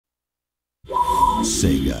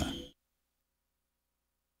Sega.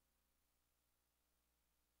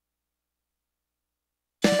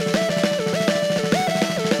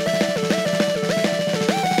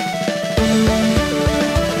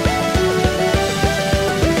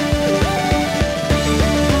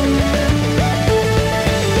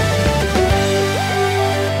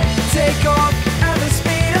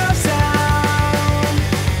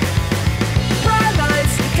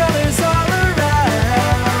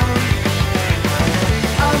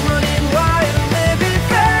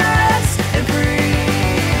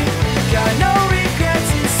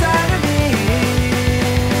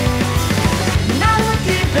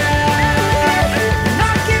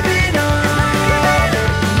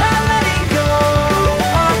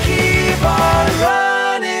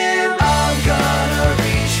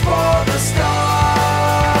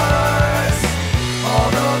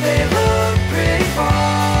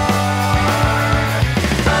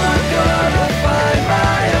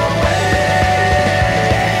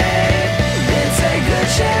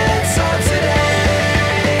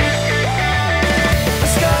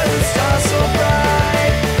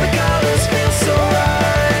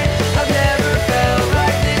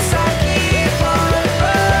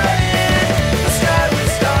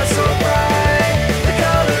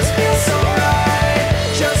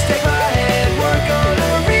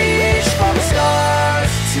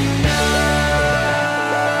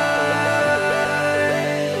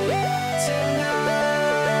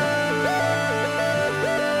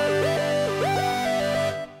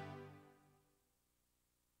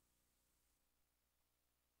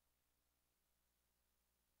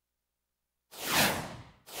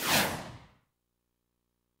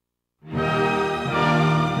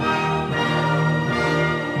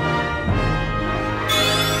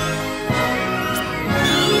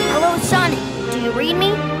 Read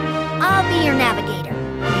me? I'll be your navigator.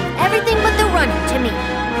 Leave everything but the running to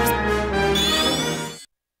me.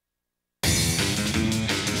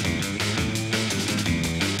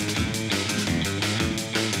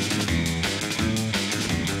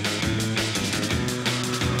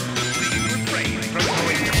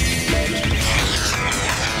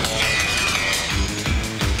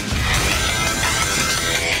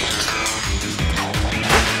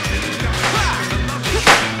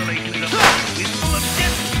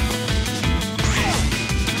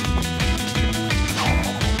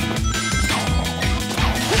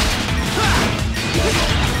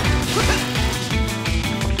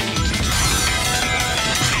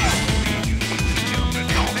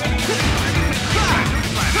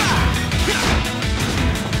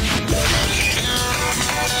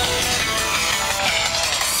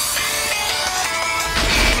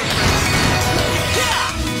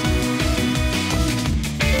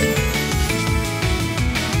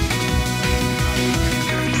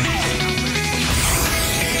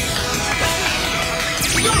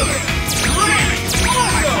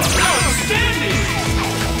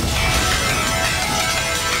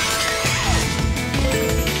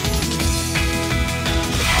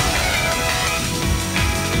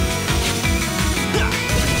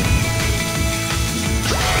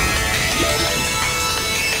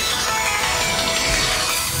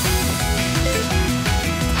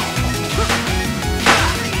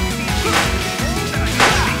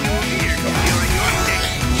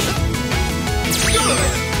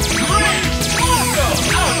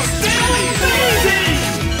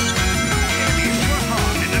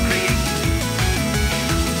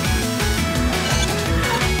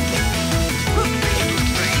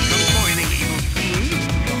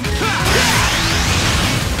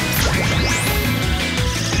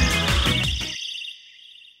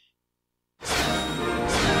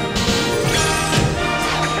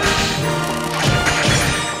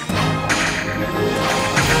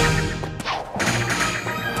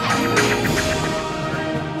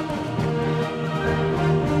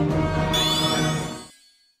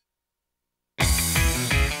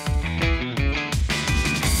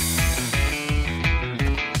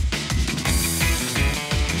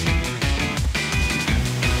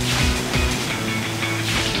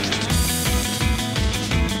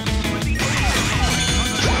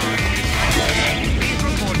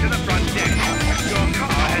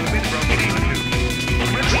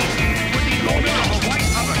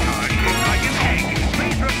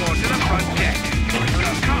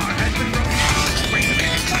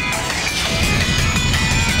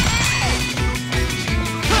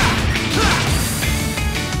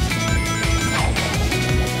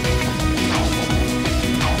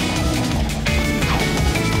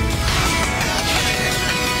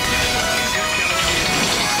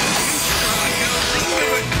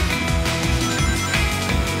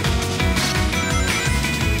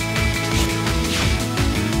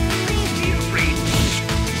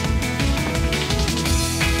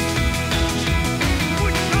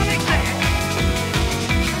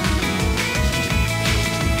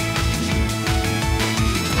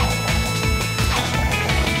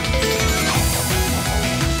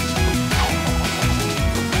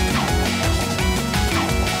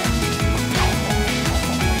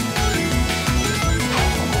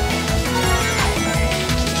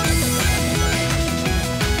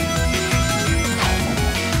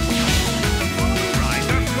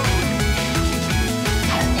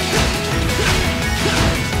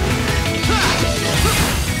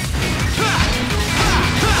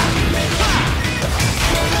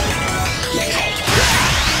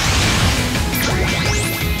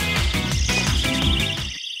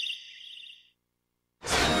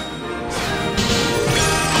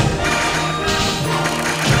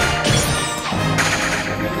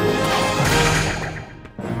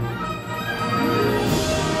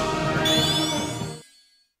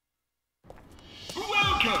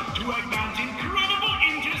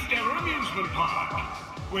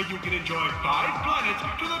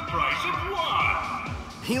 price of one.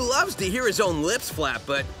 He loves to hear his own lips flap,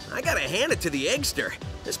 but I gotta hand it to the Eggster.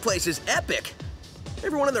 This place is epic.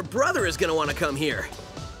 Everyone and their brother is gonna want to come here.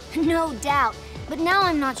 No doubt, but now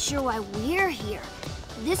I'm not sure why we're here.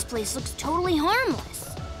 This place looks totally harmless.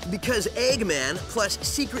 Because Eggman plus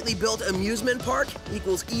secretly built amusement park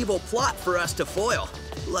equals evil plot for us to foil.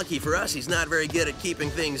 Lucky for us, he's not very good at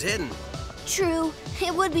keeping things hidden. True,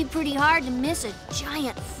 it would be pretty hard to miss a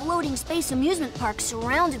giant floating space amusement park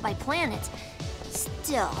surrounded by planets.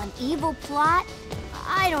 Still, an evil plot?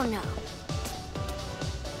 I don't know.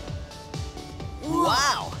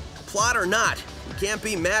 Wow! Plot or not, you can't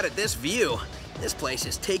be mad at this view. This place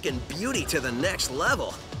has taken beauty to the next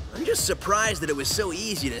level. I'm just surprised that it was so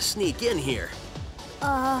easy to sneak in here.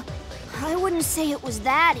 I wouldn't say it was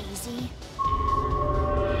that easy.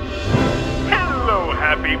 Hello,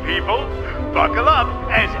 happy people. Buckle up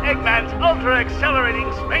as Eggman's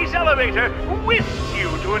ultra-accelerating space elevator whisks you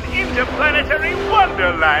to an interplanetary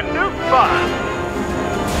wonderland of fun.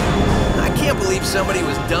 I can't believe somebody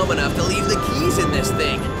was dumb enough to leave the keys in this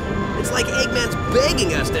thing. It's like Eggman's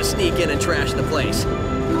begging us to sneak in and trash the place.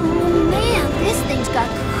 Oh man, this thing's got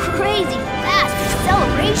crazy fast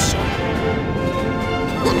acceleration.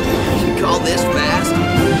 You call this fast?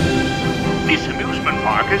 This amusement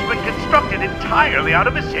park has been constructed entirely out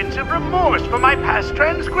of a sense of remorse for my past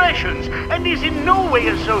transgressions, and is in no way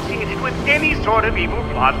associated with any sort of evil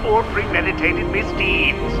plot or premeditated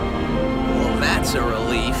misdeeds. Well, that's a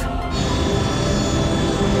relief.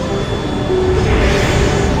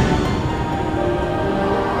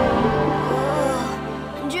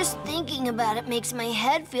 Just thinking about it makes my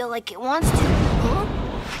head feel like it wants to. Huh?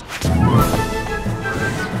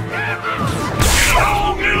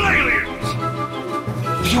 Oh, little aliens!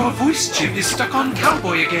 Your voice chip is stuck on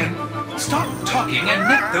Cowboy again. Stop talking and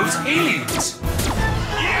net those aliens.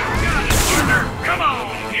 Yeah, got it, partner! Come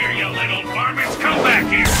on here, you little varmints! Come back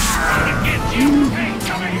here! I'll get you! Hey,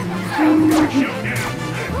 come here! Showdown!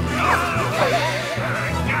 I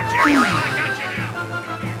got you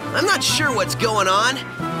now! I'm not sure what's going on,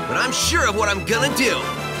 but I'm sure of what I'm gonna do.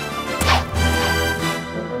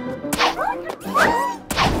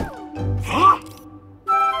 Huh?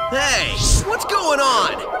 Hey, what's going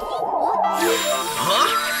on? Huh?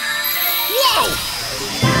 Whoa!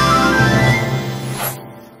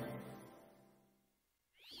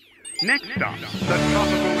 Next stop, the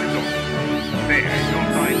tropical resort. There you'll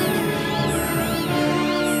find...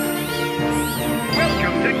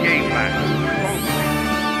 Welcome to Gameland.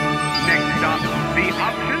 Next stop, the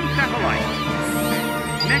Option Satellite.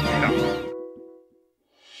 Next stop.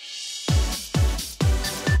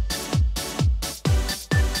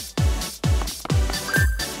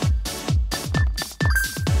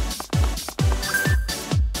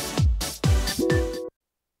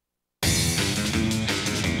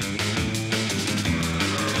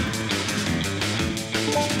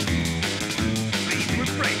 Please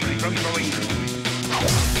refrain from throwing...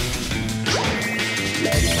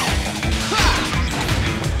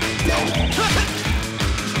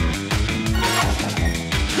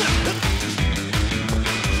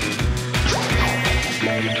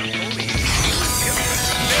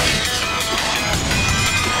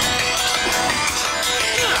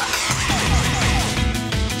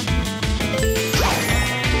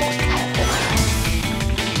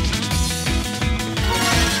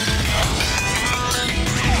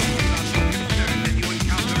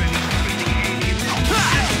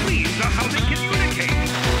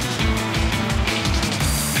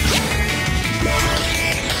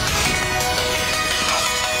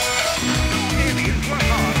 Aliens were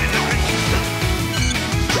harmed in the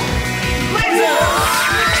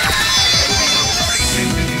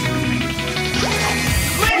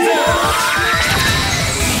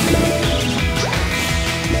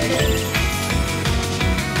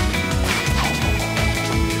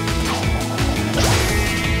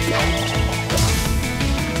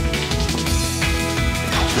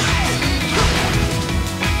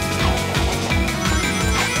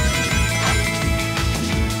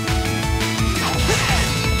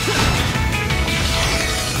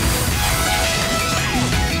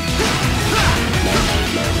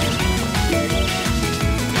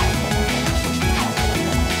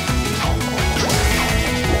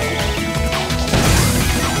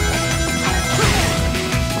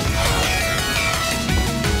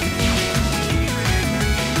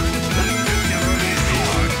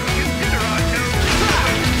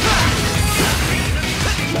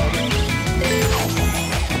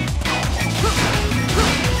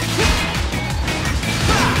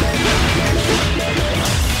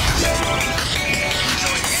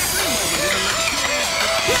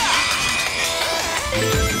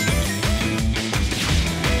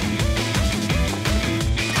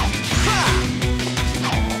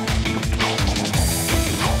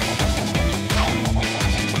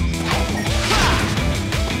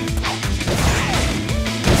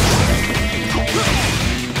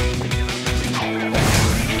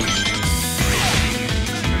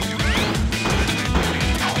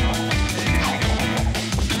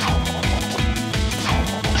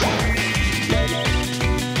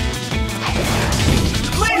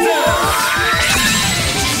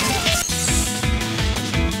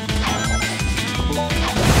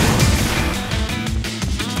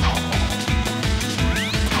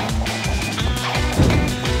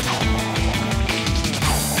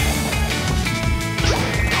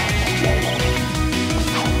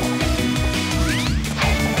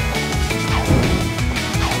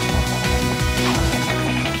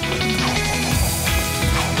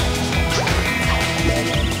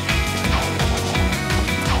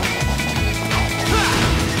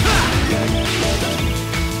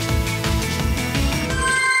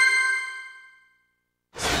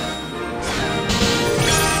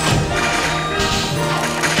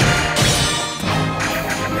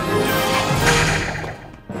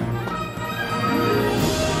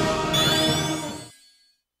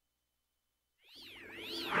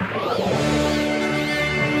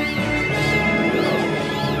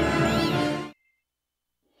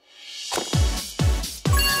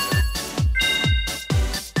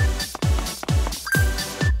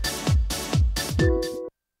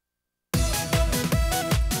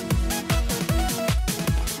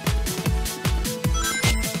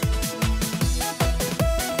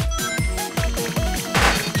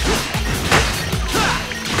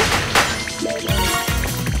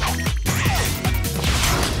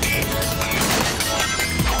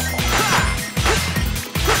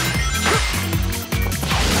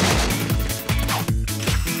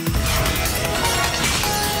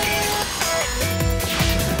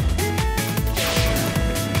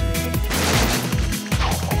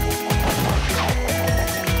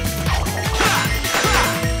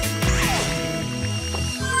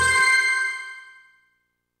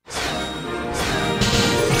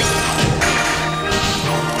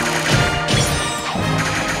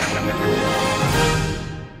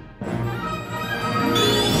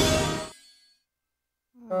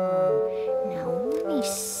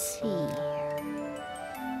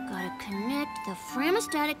the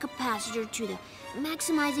framostatic capacitor to the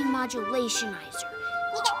maximizing modulationizer.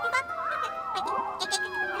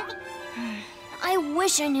 I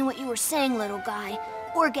wish I knew what you were saying, little guy,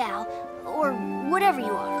 or gal, or whatever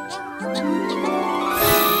you are.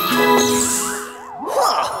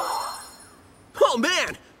 Oh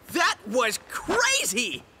man, that was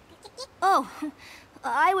crazy! Oh,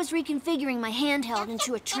 I was reconfiguring my handheld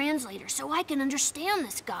into a translator so I can understand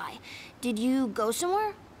this guy. Did you go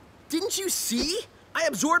somewhere? Didn't you see? I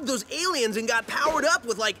absorbed those aliens and got powered up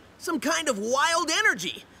with, like, some kind of wild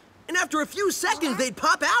energy. And after a few seconds, they'd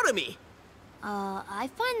pop out of me. I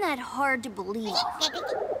find that hard to believe.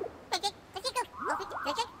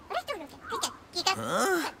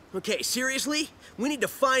 Huh? Okay, seriously? We need to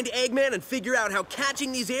find Eggman and figure out how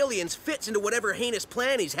catching these aliens fits into whatever heinous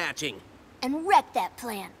plan he's hatching. And wreck that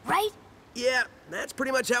plan, right? Yeah, that's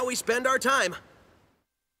pretty much how we spend our time.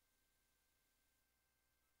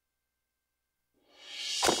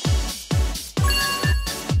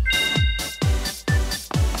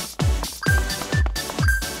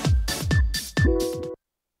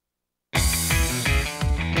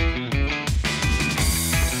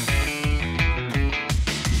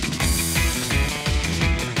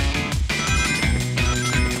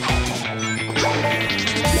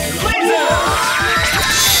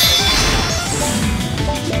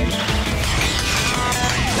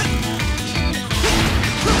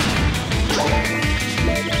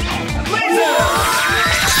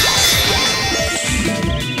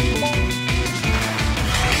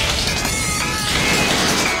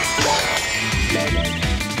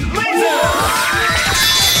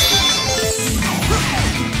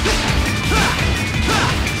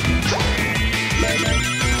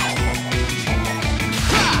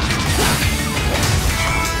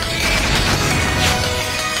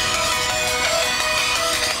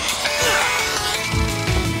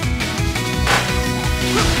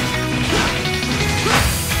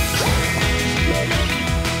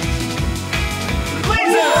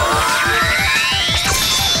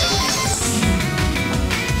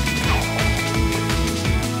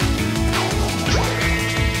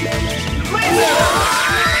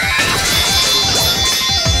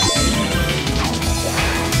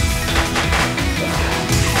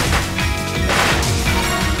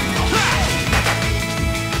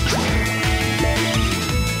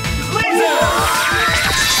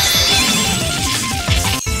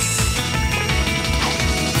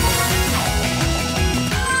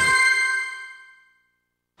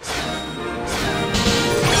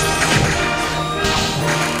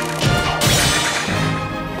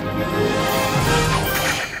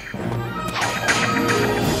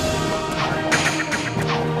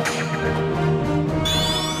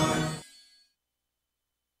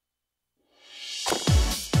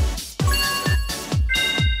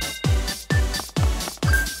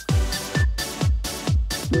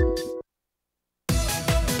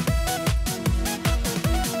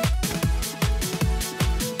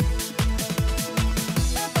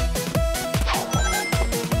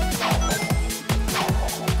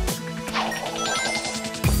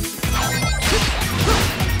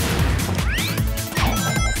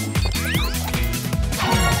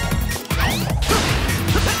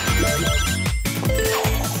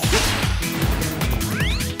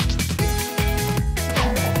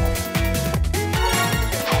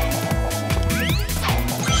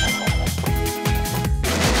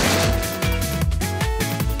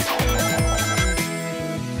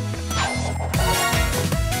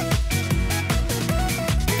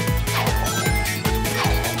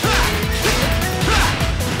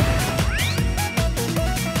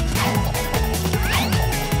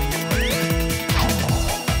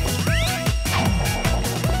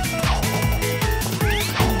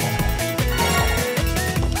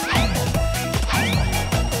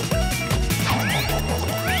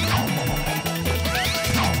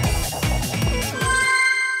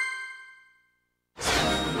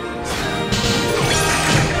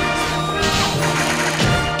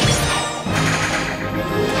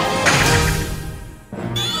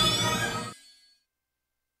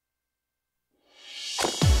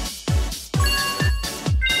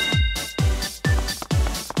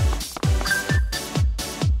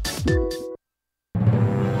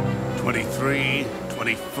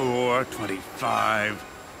 Or 25.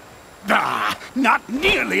 Ah, not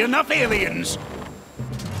nearly enough aliens.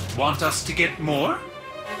 Want us to get more?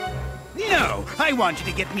 No, I want you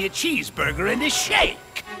to get me a cheeseburger and a shake.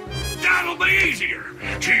 That'll be easier.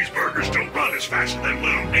 Cheeseburgers don't run as fast as them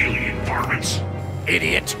little alien varmints.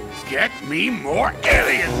 Idiot, get me more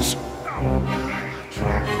aliens.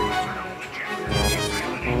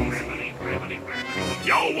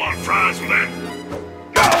 Y'all want fries with that?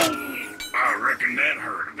 I reckon that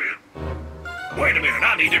hurt a bit. Wait a minute,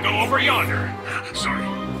 I need to go over yonder. Sorry.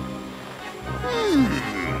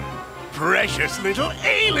 Precious little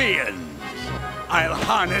aliens. I'll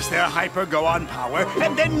harness their hyper-go-on power,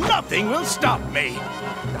 and then nothing will stop me.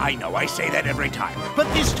 I know I say that every time,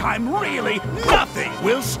 but this time, really, nothing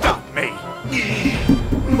will stop me.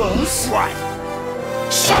 Boss? What?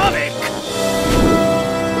 Sonic!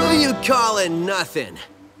 Who you calling nothing?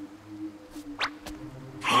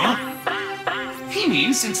 He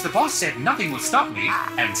means since the boss said nothing will stop me,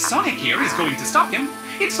 and Sonic here is going to stop him,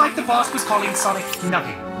 it's like the boss was calling Sonic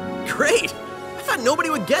nothing. Great! I thought nobody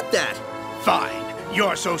would get that. Fine.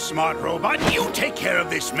 You're so smart, robot. You take care of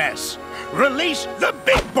this mess. Release the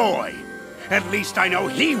big boy. At least I know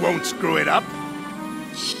he won't screw it up.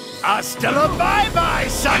 Hasta la bye-bye,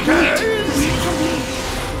 suckers! Wait for me.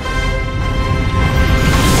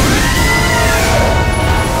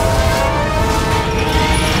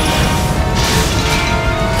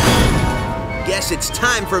 Guess it's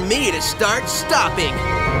time for me to start stopping.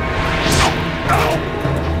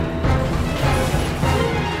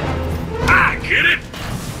 I get it.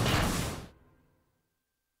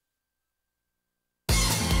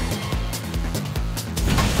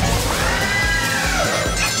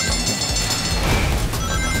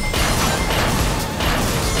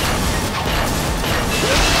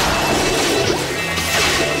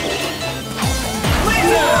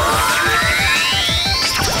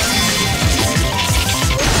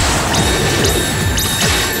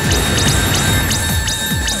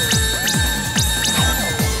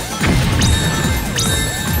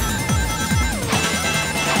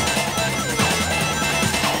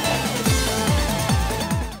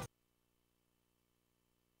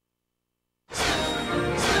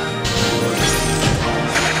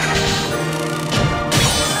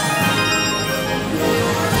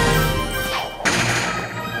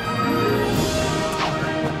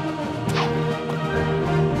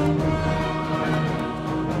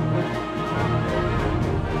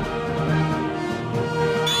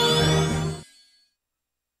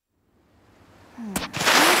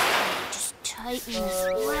 Tighten this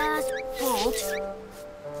last bolt.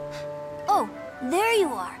 Oh, there you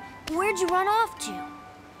are. Where'd you run off to?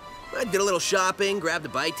 I did a little shopping, grabbed a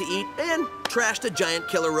bite to eat, and trashed a giant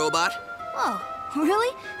killer robot. Oh,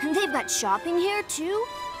 really? And they've got shopping here, too?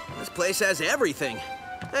 This place has everything.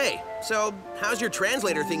 Hey, so how's your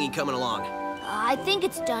translator thingy coming along? I think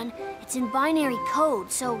it's done. It's in binary code,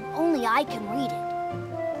 so only I can read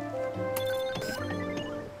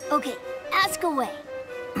it. Okay, ask away.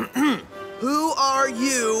 Who are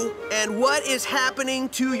you, and what is happening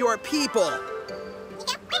to your people?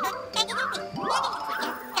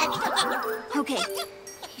 Okay,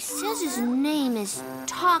 he says his name is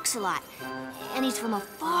Talks a Lot, and he's from a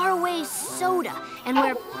faraway soda, and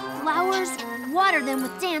where flowers water them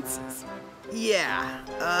with dances. Yeah,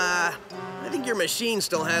 I think your machine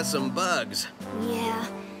still has some bugs. Yeah,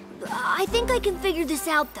 I think I can figure this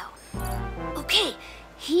out, though. Okay,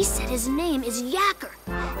 he said his name is Yacker.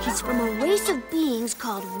 He's from a race of beings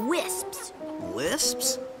called Wisps.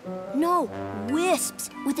 Lisps? No, Wisps,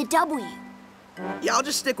 with a W. Yeah, I'll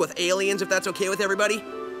just stick with aliens if that's okay with everybody.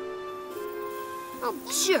 Oh,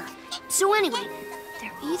 sure. So anyway,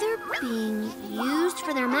 they're either being used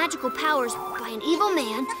for their magical powers by an evil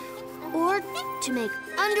man, or to make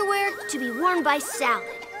underwear to be worn by Salad.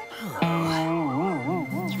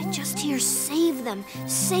 You could just hear save them,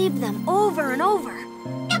 over and over.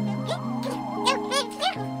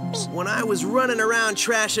 When I was running around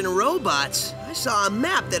trashing robots, I saw a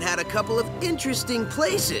map that had a couple of interesting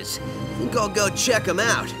places. I think I'll go check them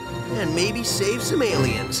out, and maybe save some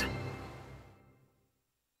aliens.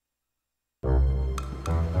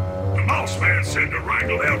 The boss man said to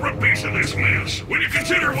wrangle every piece of this mess. When you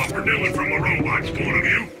consider what we're doing from a robot's point of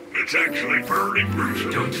view, it's actually pretty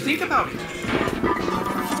gruesome. Don't think about it.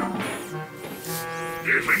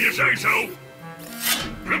 If you say so.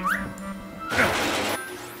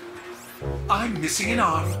 I'm missing an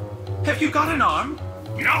arm. Have you got an arm?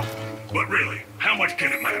 No, but really, how much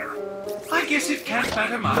can it matter? I guess it can't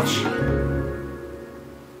matter much.